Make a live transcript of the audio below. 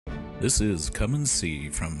This is Come and See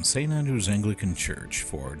from St. Andrew's Anglican Church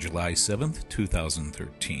for July 7th,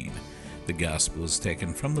 2013. The Gospel is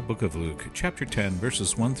taken from the book of Luke, chapter 10,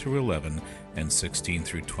 verses 1 through 11 and 16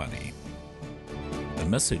 through 20. The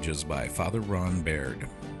message is by Father Ron Baird.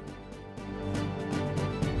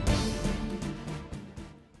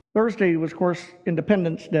 Thursday was, of course,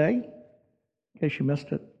 Independence Day, in case you missed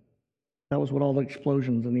it. That was what all the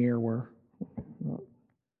explosions in the air were.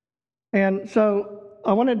 And so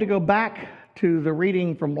I wanted to go back to the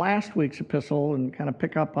reading from last week's epistle and kind of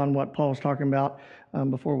pick up on what Paul was talking about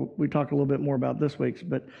before we talk a little bit more about this week's.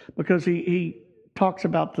 But because he talks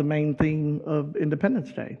about the main theme of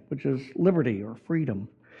Independence Day, which is liberty or freedom.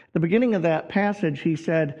 At the beginning of that passage, he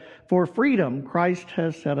said, "For freedom, Christ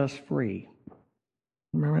has set us free."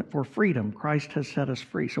 Remember, for freedom, Christ has set us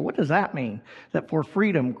free. So what does that mean? That for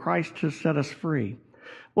freedom, Christ has set us free.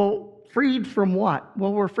 Well, freed from what?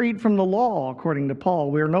 Well, we're freed from the law, according to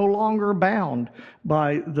Paul. We are no longer bound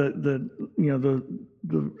by the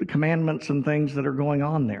commandments and things that are going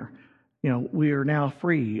on there. We are now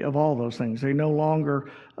free of all those things. They no longer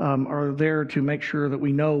are there to make sure that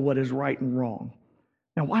we know what is right and wrong.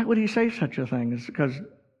 Now, why would he say such a thing? Is it because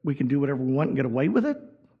we can do whatever we want and get away with it?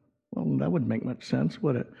 Well, that wouldn't make much sense,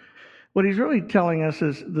 would it? What he's really telling us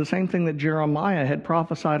is the same thing that Jeremiah had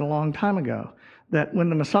prophesied a long time ago, that when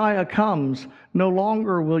the Messiah comes, no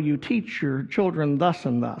longer will you teach your children thus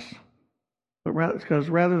and thus. But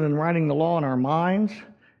rather than writing the law in our minds,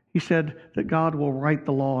 he said that God will write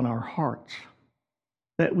the law in our hearts,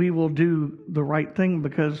 that we will do the right thing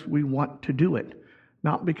because we want to do it,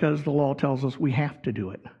 not because the law tells us we have to do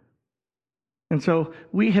it. And so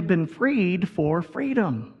we have been freed for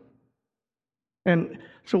freedom. And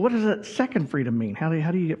so what does that second freedom mean? How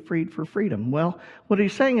do you get freed for freedom? Well, what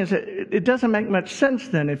he's saying is that it doesn't make much sense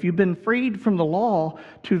then if you've been freed from the law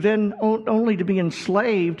to then only to be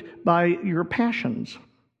enslaved by your passions,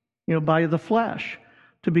 by the flesh,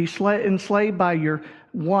 to be enslaved by your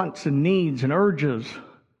wants and needs and urges,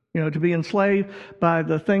 to be enslaved by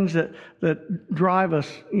the things that drive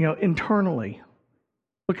us, internally.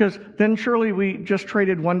 Because then surely we just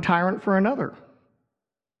traded one tyrant for another.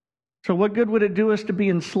 So what good would it do us to be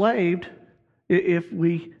enslaved if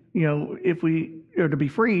we are to be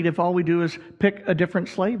freed if all we do is pick a different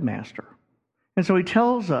slave master? And so he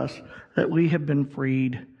tells us that we have been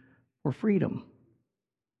freed for freedom.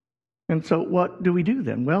 And so what do we do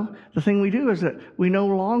then? Well, the thing we do is that we no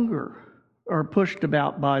longer are pushed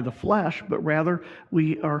about by the flesh, but rather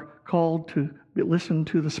we are called to listen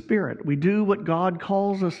to the Spirit. We do what God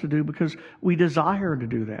calls us to do because we desire to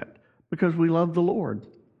do that, because we love the Lord.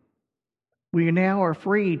 We now are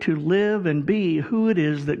free to live and be who it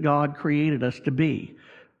is that God created us to be.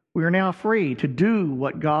 We are now free to do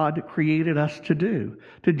what God created us to do,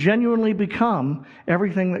 to genuinely become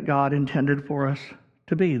everything that God intended for us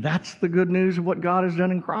to be. That's the good news of what God has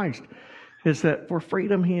done in Christ, is that for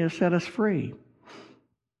freedom He has set us free.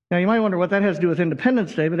 Now, you might wonder what that has to do with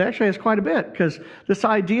Independence Day, but it actually has quite a bit, because this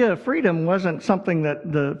idea of freedom wasn't something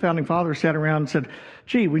that the Founding Fathers sat around and said,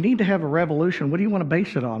 gee, we need to have a revolution. What do you want to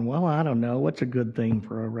base it on? Well, I don't know. What's a good thing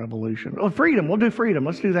for a revolution? Oh, freedom. We'll do freedom.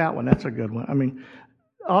 Let's do that one. That's a good one. I mean,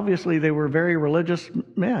 obviously, they were very religious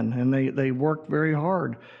men, and they worked very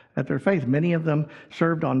hard at their faith. Many of them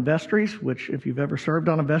served on vestries, which, if you've ever served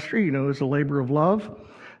on a vestry, is a labor of love,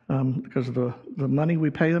 because the money we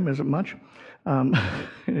pay them isn't much.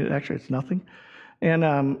 Actually, it's nothing. And,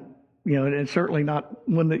 it's certainly not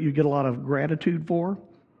one that you get a lot of gratitude for.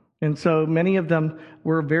 And so many of them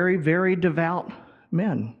were very, very devout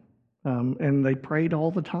men, and they prayed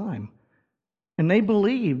all the time. And they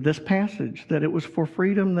believed this passage, that it was for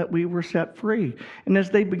freedom that we were set free. And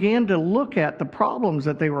as they began to look at the problems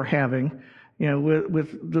that they were having,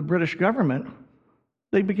 with the British government,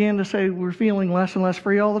 they began to say, we're feeling less and less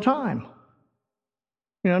free all the time.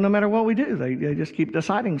 No matter what we do, they just keep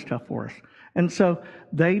deciding stuff for us. And so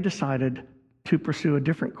they decided to pursue a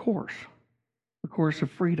different course, the course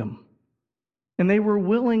of freedom. And they were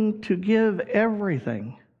willing to give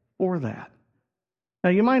everything for that.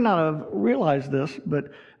 Now, you might not have realized this,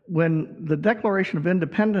 but when the Declaration of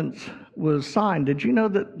Independence was signed, did you know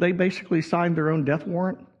that they basically signed their own death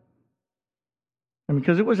warrant?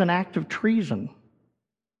 Because it was an act of treason.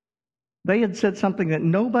 They had said something that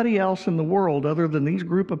nobody else in the world, other than these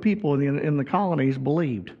group of people in the colonies,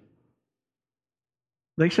 believed.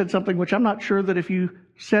 They said something which I'm not sure that if you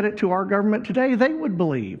said it to our government today, they would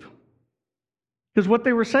believe. Because what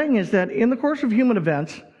they were saying is that in the course of human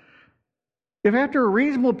events, if after a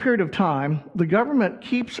reasonable period of time, the government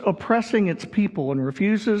keeps oppressing its people and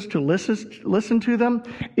refuses to listen to them,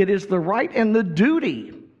 it is the right and the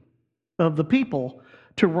duty of the people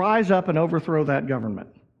to rise up and overthrow that government.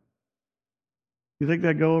 You think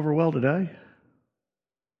that'd go over well today?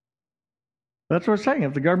 That's what I'm saying.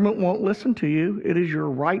 If the government won't listen to you, it is your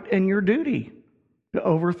right and your duty to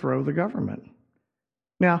overthrow the government.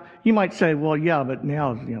 Now, you might say, well, yeah, but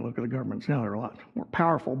now, look at the governments now, they're a lot more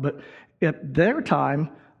powerful. But at their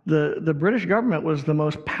time, the British government was the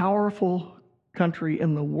most powerful country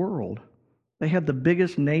in the world. They had the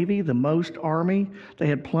biggest navy, the most army. They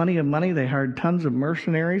had plenty of money. They hired tons of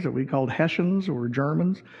mercenaries that we called Hessians or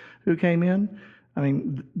Germans who came in. I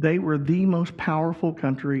mean, they were the most powerful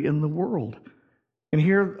country in the world. And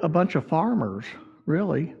here a bunch of farmers,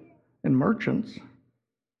 really, and merchants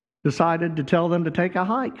decided to tell them to take a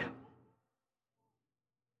hike.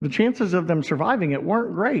 The chances of them surviving it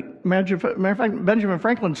weren't great. Matter of fact, Benjamin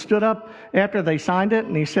Franklin stood up after they signed it,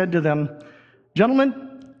 and he said to them,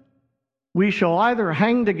 "Gentlemen, we shall either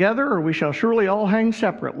hang together or we shall surely all hang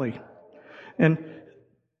separately." And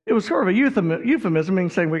it was sort of a euphemism, meaning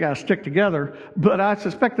saying we got to stick together. But I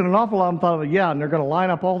suspect that an awful lot of them thought, yeah, and they're going to line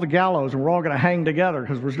up all the gallows and we're all going to hang together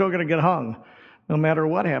because we're still going to get hung no matter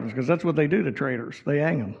what happens, because that's what they do to traitors. They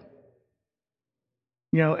hang them.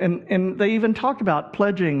 And they even talked about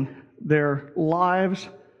pledging their lives,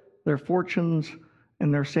 their fortunes,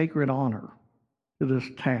 and their sacred honor to this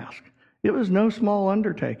task. It was no small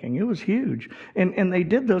undertaking. It was huge. And they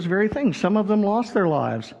did those very things. Some of them lost their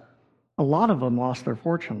lives. A lot of them lost their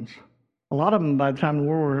fortunes. A lot of them, by the time the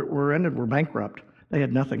war ended, were bankrupt. They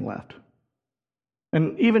had nothing left.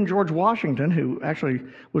 And even George Washington, who actually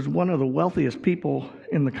was one of the wealthiest people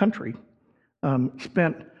in the country,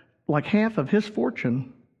 spent like half of his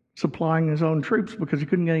fortune supplying his own troops because he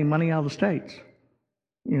couldn't get any money out of the states,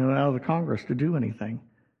 out of the Congress to do anything.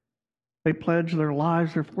 They pledged their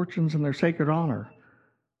lives, their fortunes, and their sacred honor.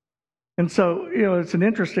 And so, it's an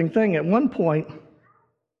interesting thing. At one point,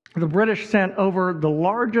 the British sent over the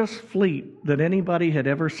largest fleet that anybody had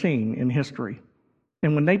ever seen in history.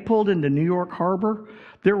 And when they pulled into New York Harbor,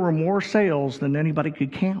 there were more sails than anybody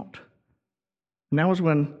could count. And that was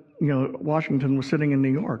when Washington was sitting in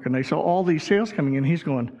New York, and they saw all these sails coming in. He's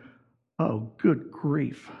going, oh, good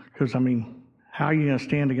grief. Because, how are you going to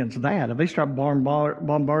stand against that? If they start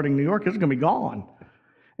bombarding New York, it's going to be gone.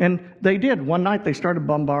 And they did. One night they started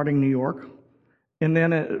bombarding New York, and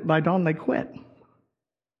then by dawn they quit.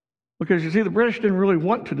 Because, the British didn't really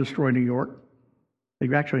want to destroy New York.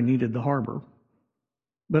 They actually needed the harbor.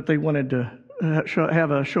 But they wanted to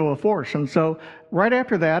have a show of force. And so right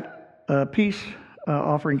after that, peace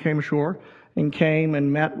offering came ashore and came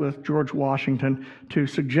and met with George Washington to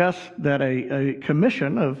suggest that a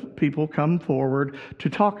commission of people come forward to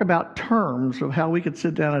talk about terms of how we could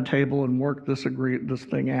sit down at a table and work this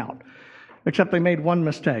thing out. Except they made one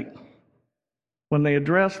mistake. When they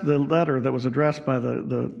addressed the letter that was addressed by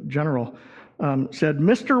the general, said,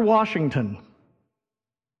 "Mr. Washington."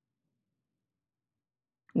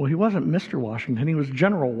 Well, he wasn't Mr. Washington, he was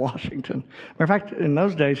General Washington. Matter of fact, in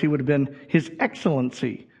those days, he would have been His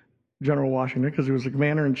Excellency General Washington because he was the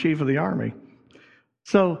commander-in-chief of the army.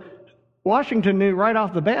 So Washington knew right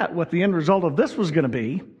off the bat what the end result of this was going to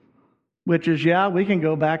be, which is, we can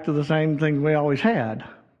go back to the same thing we always had.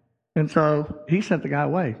 And so he sent the guy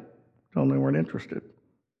away, told him they weren't interested.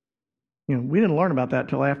 We didn't learn about that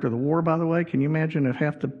till after the war, by the way. Can you imagine if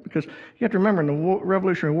because you have to remember in the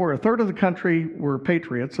Revolutionary War, a third of the country were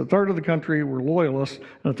patriots, a third of the country were loyalists,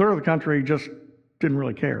 and a third of the country just didn't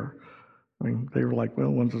really care. They were like, well,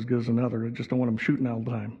 one's as good as another. They just don't want them shooting all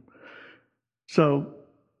the time. So,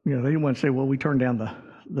 they didn't want to say, well, we turned down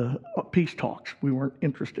the peace talks. We weren't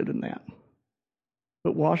interested in that.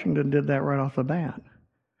 But Washington did that right off the bat.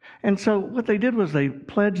 And so what they did was they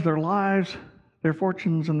pledged their lives, their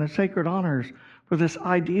fortunes, and their sacred honors for this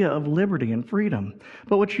idea of liberty and freedom.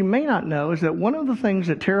 But what you may not know is that one of the things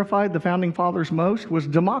that terrified the Founding Fathers most was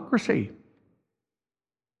democracy.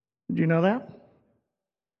 Did you know that?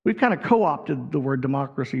 We've kind of co-opted the word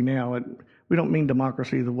democracy now. We don't mean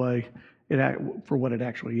democracy the way for what it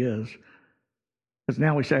actually is. Because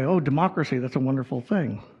now we say, oh, democracy, that's a wonderful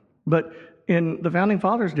thing. But the Founding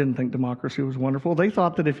Fathers didn't think democracy was wonderful. They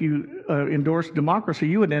thought that if you endorsed democracy,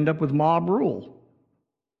 you would end up with mob rule.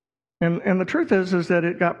 And the truth is that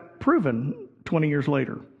it got proven 20 years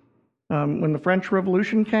later. When the French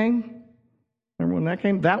Revolution came, remember when that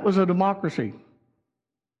came? That was a democracy.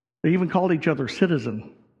 They even called each other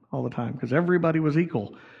citizen all the time because everybody was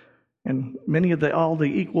equal. And all the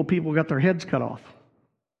equal people got their heads cut off.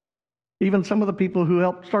 Even some of the people who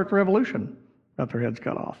helped start the revolution got their heads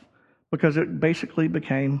cut off because it basically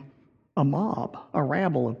became a mob, a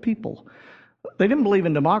rabble of people. They didn't believe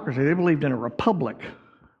in democracy. They believed in a republic,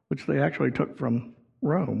 which they actually took from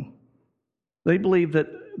Rome. They believed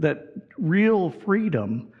that real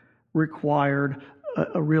freedom required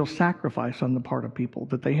a real sacrifice on the part of people,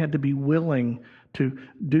 that they had to be willing to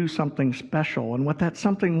do something special. And what that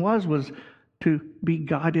something was to be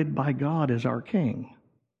guided by God as our king.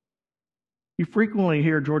 You frequently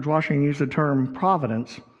hear George Washington use the term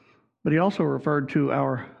providence, but he also referred to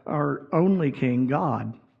our only king,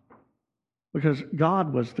 God, because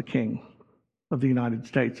God was the king of the United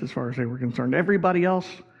States as far as they were concerned. Everybody else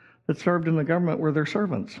that served in the government were their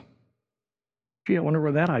servants. Gee, I wonder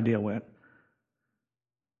where that idea went.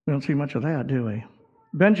 We don't see much of that, do we?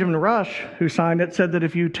 Benjamin Rush, who signed it, said that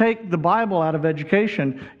if you take the Bible out of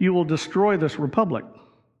education, you will destroy this republic.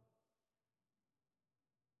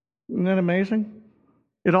 Isn't that amazing?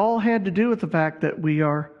 It all had to do with the fact that we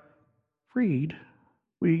are freed.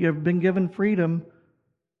 We have been given freedom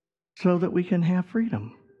so that we can have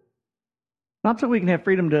freedom. Not so we can have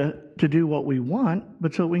freedom to do what we want,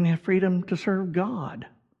 but so we can have freedom to serve God.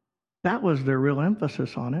 That was their real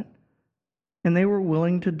emphasis on it. And they were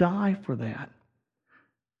willing to die for that.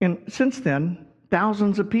 And since then,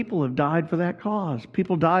 thousands of people have died for that cause.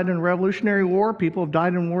 People died in the Revolutionary War. People have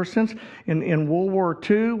died in war since. In World War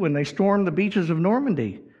II, when they stormed the beaches of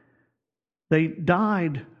Normandy, they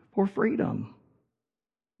died for freedom.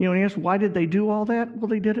 You know, and you ask, why did they do all that? Well,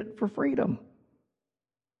 they did it for freedom.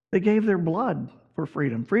 They gave their blood for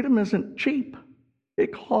freedom. Freedom isn't cheap.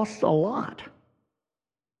 It costs a lot.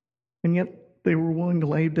 And yet they were willing to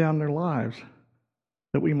lay down their lives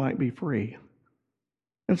that we might be free.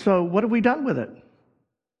 And so what have we done with it?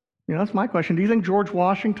 You know, that's my question. Do you think George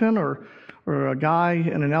Washington or a guy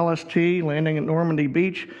in an LST landing at Normandy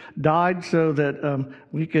Beach died so that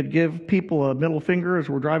we could give people a middle finger as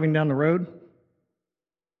we're driving down the road?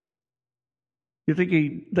 You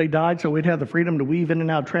think they died so we'd have the freedom to weave in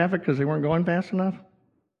and out of traffic because they weren't going fast enough?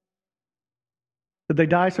 Did they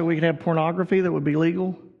die so we could have pornography that would be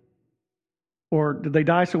legal? Or did they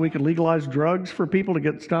die so we could legalize drugs for people to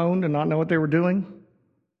get stoned and not know what they were doing?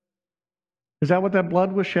 Is that what that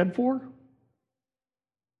blood was shed for?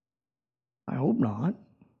 I hope not.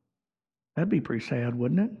 That'd be pretty sad,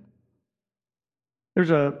 wouldn't it?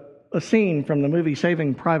 There's a scene from the movie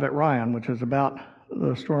Saving Private Ryan, which is about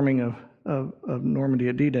the storming of Normandy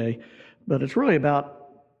at D-Day, but it's really about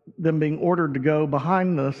them being ordered to go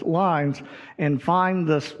behind the lines and find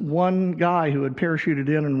this one guy who had parachuted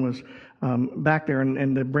in and was back there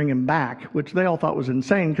and to bring him back, which they all thought was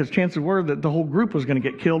insane because chances were that the whole group was going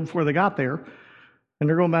to get killed before they got there. And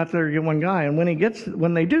they're going back there to get one guy. And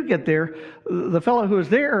when they do get there, the fellow who was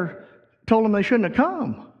there told them they shouldn't have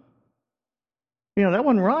come. You know, that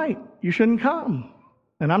wasn't right. You shouldn't come.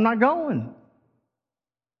 And I'm not going.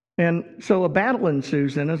 And so a battle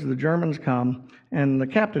ensues then as the Germans come, and the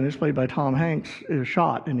captain, who's played by Tom Hanks, is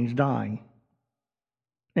shot and he's dying.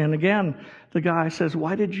 And again, the guy says,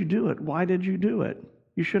 "Why did you do it? Why did you do it?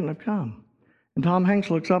 You shouldn't have come." And Tom Hanks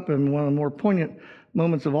looks up, and one of the more poignant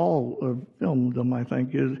moments of all of filmdom, I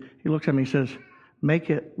think, is he looks at me and says, "Make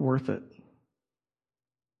it worth it.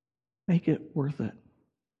 Make it worth it."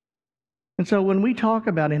 And so when we talk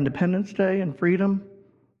about Independence Day and freedom,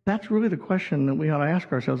 that's really the question that we ought to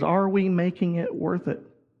ask ourselves. Are we making it worth it?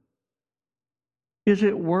 Is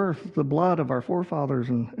it worth the blood of our forefathers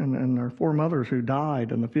and our foremothers who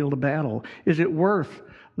died in the field of battle? Is it worth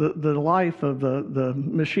the life of the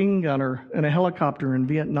machine gunner in a helicopter in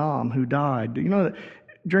Vietnam who died? Do you know that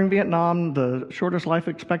during Vietnam, the shortest life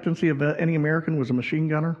expectancy of any American was a machine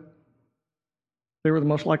gunner? They were the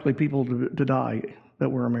most likely people to die that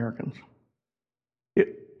were Americans.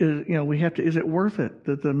 Is it worth it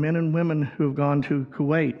that the men and women who have gone to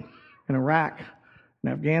Kuwait and Iraq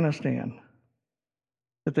and Afghanistan,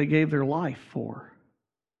 that they gave their life for,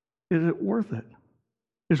 is it worth it?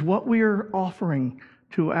 Is what we are offering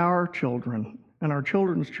to our children and our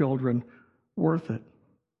children's children worth it?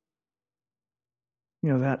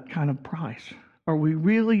 You know, that kind of price. Are we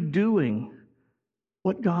really doing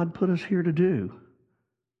what God put us here to do?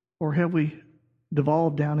 Or have we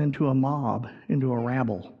devolved down into a mob, into a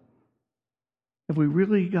rabble? Have we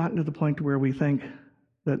really gotten to the point to where we think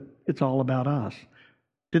that it's all about us?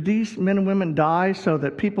 Did these men and women die so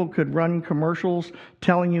that people could run commercials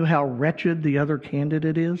telling you how wretched the other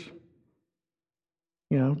candidate is?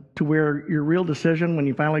 You know, to where your real decision when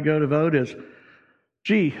you finally go to vote is,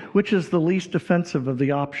 gee, which is the least offensive of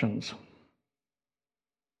the options?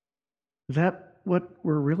 Is that what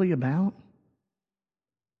we're really about?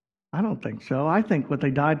 I don't think so. I think what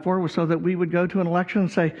they died for was so that we would go to an election and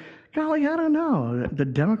say, golly, I don't know. The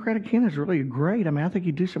Democratic candidate is really great. I mean, I think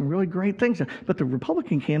he'd do some really great things. But the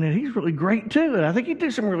Republican candidate, he's really great too. And I think he'd do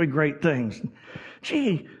some really great things.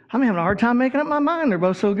 Gee, I'm having a hard time making up my mind. They're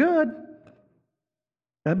both so good.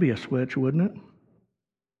 That'd be a switch, wouldn't it?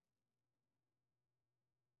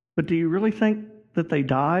 But do you really think that they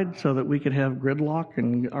died so that we could have gridlock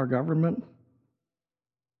in our government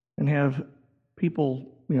and have people,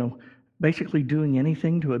 basically doing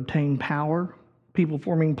anything to obtain power? People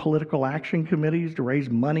forming political action committees to raise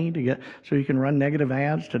money so you can run negative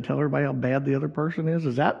ads to tell everybody how bad the other person is?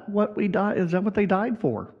 Is that what we died? Is that what they died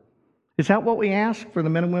for? Is that what we ask for the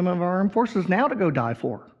men and women of our armed forces now to go die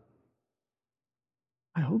for?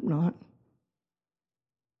 I hope not.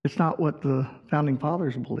 It's not what the founding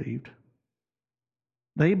fathers believed.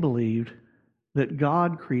 They believed that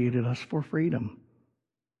God created us for freedom,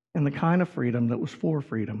 and the kind of freedom that was for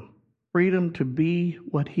freedom. Freedom to be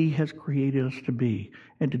what He has created us to be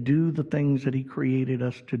and to do the things that He created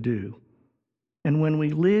us to do. And when we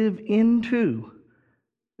live into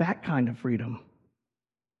that kind of freedom,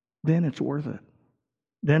 then it's worth it.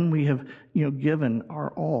 Then we have, given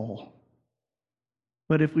our all.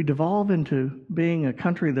 But if we devolve into being a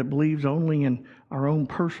country that believes only in our own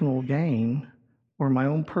personal gain or my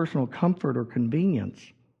own personal comfort or convenience,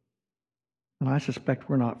 then I suspect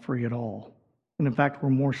we're not free at all. And in fact, we're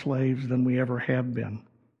more slaves than we ever have been.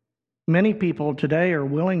 Many people today are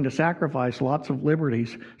willing to sacrifice lots of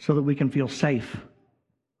liberties so that we can feel safe.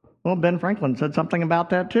 Well, Ben Franklin said something about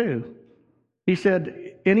that too. He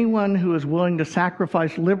said, anyone who is willing to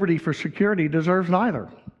sacrifice liberty for security deserves neither,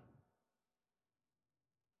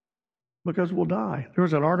 because we'll die. There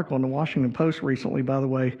was an article in the Washington Post recently, by the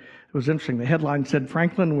way. It was interesting. The headline said,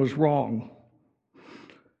 Franklin was wrong.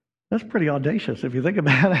 That's pretty audacious if you think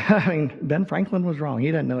about it. I mean, Ben Franklin was wrong. He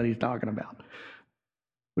didn't know what he's talking about,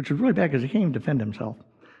 which is really bad because he can't even defend himself.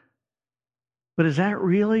 But is that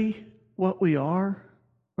really what we are,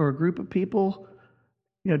 or a group of people?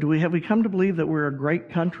 Do we come to believe that we're a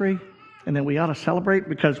great country and that we ought to celebrate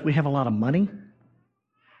because we have a lot of money,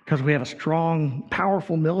 because we have a strong,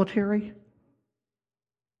 powerful military?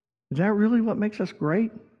 Is that really what makes us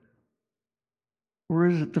great? Or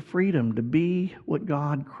is it the freedom to be what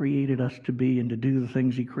God created us to be and to do the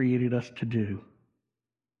things He created us to do?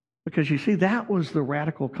 Because you see, that was the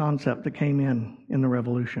radical concept that came in the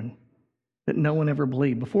Revolution that no one ever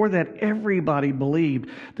believed. Before that, everybody believed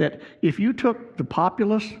that if you took the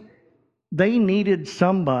populace, they needed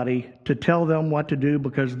somebody to tell them what to do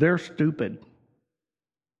because they're stupid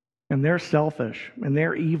and they're selfish and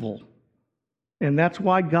they're evil. And that's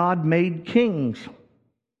why God made kings.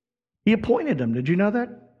 He appointed them. Did you know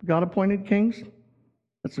that? God appointed kings.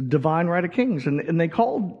 That's a divine right of kings. And they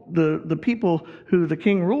called the people who the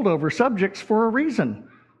king ruled over subjects for a reason.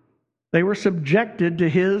 They were subjected to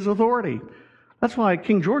his authority. That's why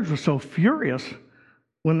King George was so furious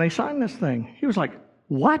when they signed this thing. He was like,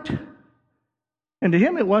 what? And to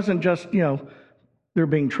him, it wasn't just, they're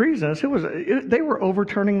being treasonous. They were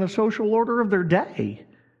overturning the social order of their day.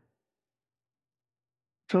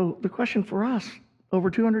 So the question for us, over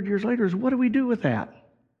 200 years later, is what do we do with that?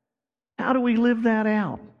 How do we live that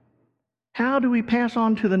out? How do we pass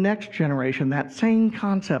on to the next generation that same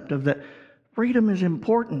concept of that freedom is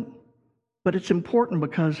important, but it's important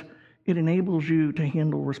because it enables you to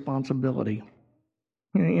handle responsibility?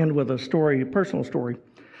 I'm going to end with a personal story.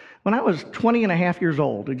 When I was 20 and a half years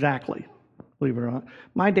old, exactly, believe it or not,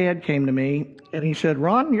 my dad came to me and he said,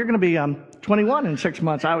 Ron, you're going to be 21 in 6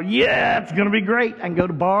 months. I went, yeah, it's going to be great. I can go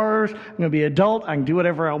to bars. I'm going to be an adult. I can do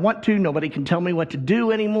whatever I want to. Nobody can tell me what to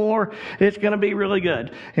do anymore. It's going to be really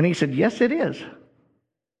good. And he said, yes, it is.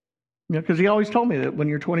 Because he always told me that when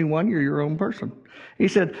you're 21, you're your own person. He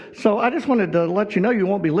said, so I just wanted to let you know you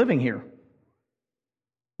won't be living here.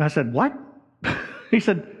 And I said, what? He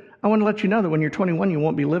said, I want to let you know that when you're 21, you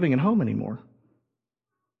won't be living at home anymore.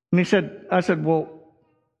 And I said, well,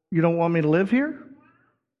 you don't want me to live here?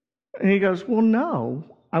 And he goes, well,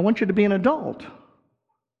 no, I want you to be an adult.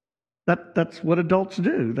 That's what adults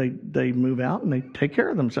do. They move out and they take care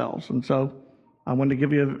of themselves. And so I wanted to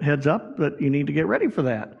give you a heads up that you need to get ready for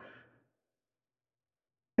that.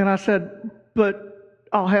 And I said, but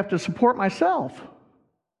I'll have to support myself.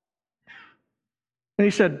 And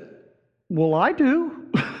he said, well, I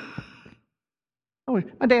do.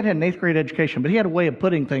 My dad had an 8th grade education, but he had a way of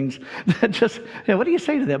putting things that just, what do you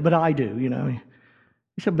say to that? But I do,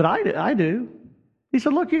 He said, but I do. He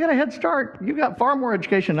said, look, you got a head start. You've got far more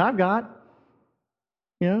education than I've got.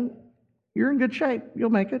 You're in good shape.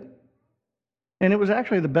 You'll make it. And it was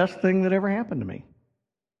actually the best thing that ever happened to me.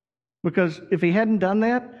 Because if he hadn't done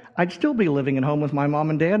that, I'd still be living at home with my mom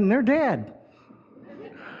and dad, and they're dead.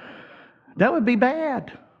 That would be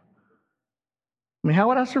bad. I mean, how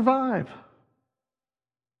would I survive?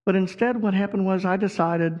 But instead, what happened was I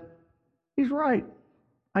decided, he's right.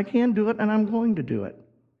 I can do it, and I'm going to do it.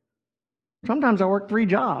 Sometimes I worked 3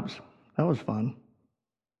 jobs. That was fun.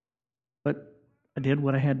 But I did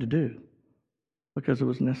what I had to do because it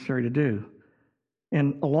was necessary to do.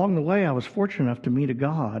 And along the way, I was fortunate enough to meet a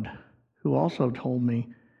God who also told me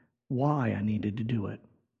why I needed to do it.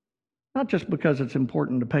 Not just because it's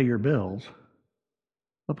important to pay your bills,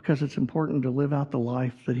 but because it's important to live out the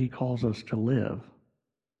life that He calls us to live.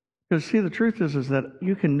 Because, see, the truth is that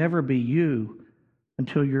you can never be you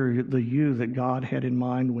until you're the you that God had in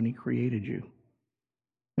mind when He created you.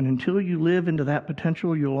 And until you live into that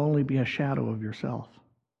potential, you'll only be a shadow of yourself.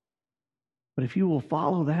 But if you will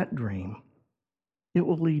follow that dream, it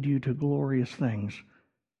will lead you to glorious things.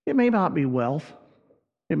 It may not be wealth,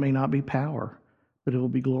 it may not be power, but it will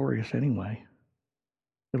be glorious anyway.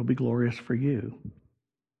 It'll be glorious for you.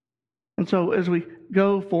 And so as we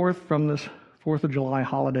go forth from this 4th of July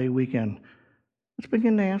holiday weekend, let's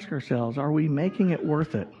begin to ask ourselves, are we making it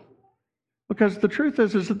worth it? Because the truth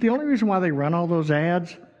is that the only reason why they run all those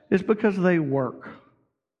ads is because they work.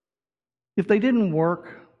 If they didn't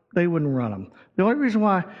work, they wouldn't run them. The only reason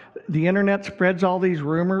why the internet spreads all these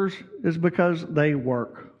rumors is because they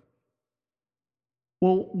work.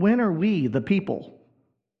 Well, when are we, the people,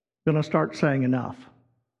 going to start saying enough?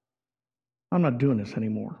 I'm not doing this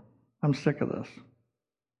anymore. I'm sick of this.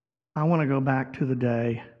 I want to go back to the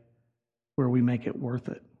day where we make it worth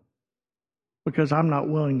it. Because I'm not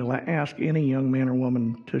willing to ask any young man or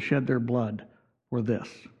woman to shed their blood for this.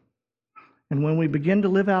 And when we begin to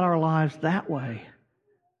live out our lives that way,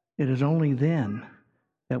 it is only then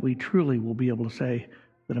that we truly will be able to say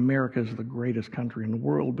that America is the greatest country in the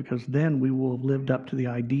world, because then we will have lived up to the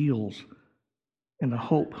ideals and the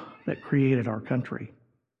hope that created our country.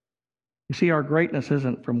 You see, our greatness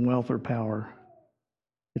isn't from wealth or power.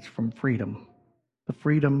 It's from freedom. The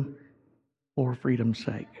freedom for freedom's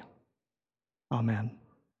sake. Amen.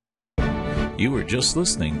 You were just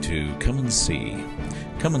listening to Come and See.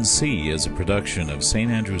 Come and See is a production of St.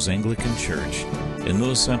 Andrew's Anglican Church in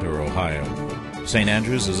Lewis Center, Ohio. St.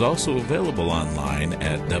 Andrew's is also available online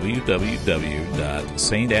at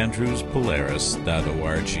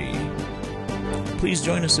www.standrewspolaris.org. Please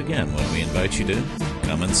join us again when we invite you to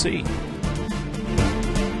come and see.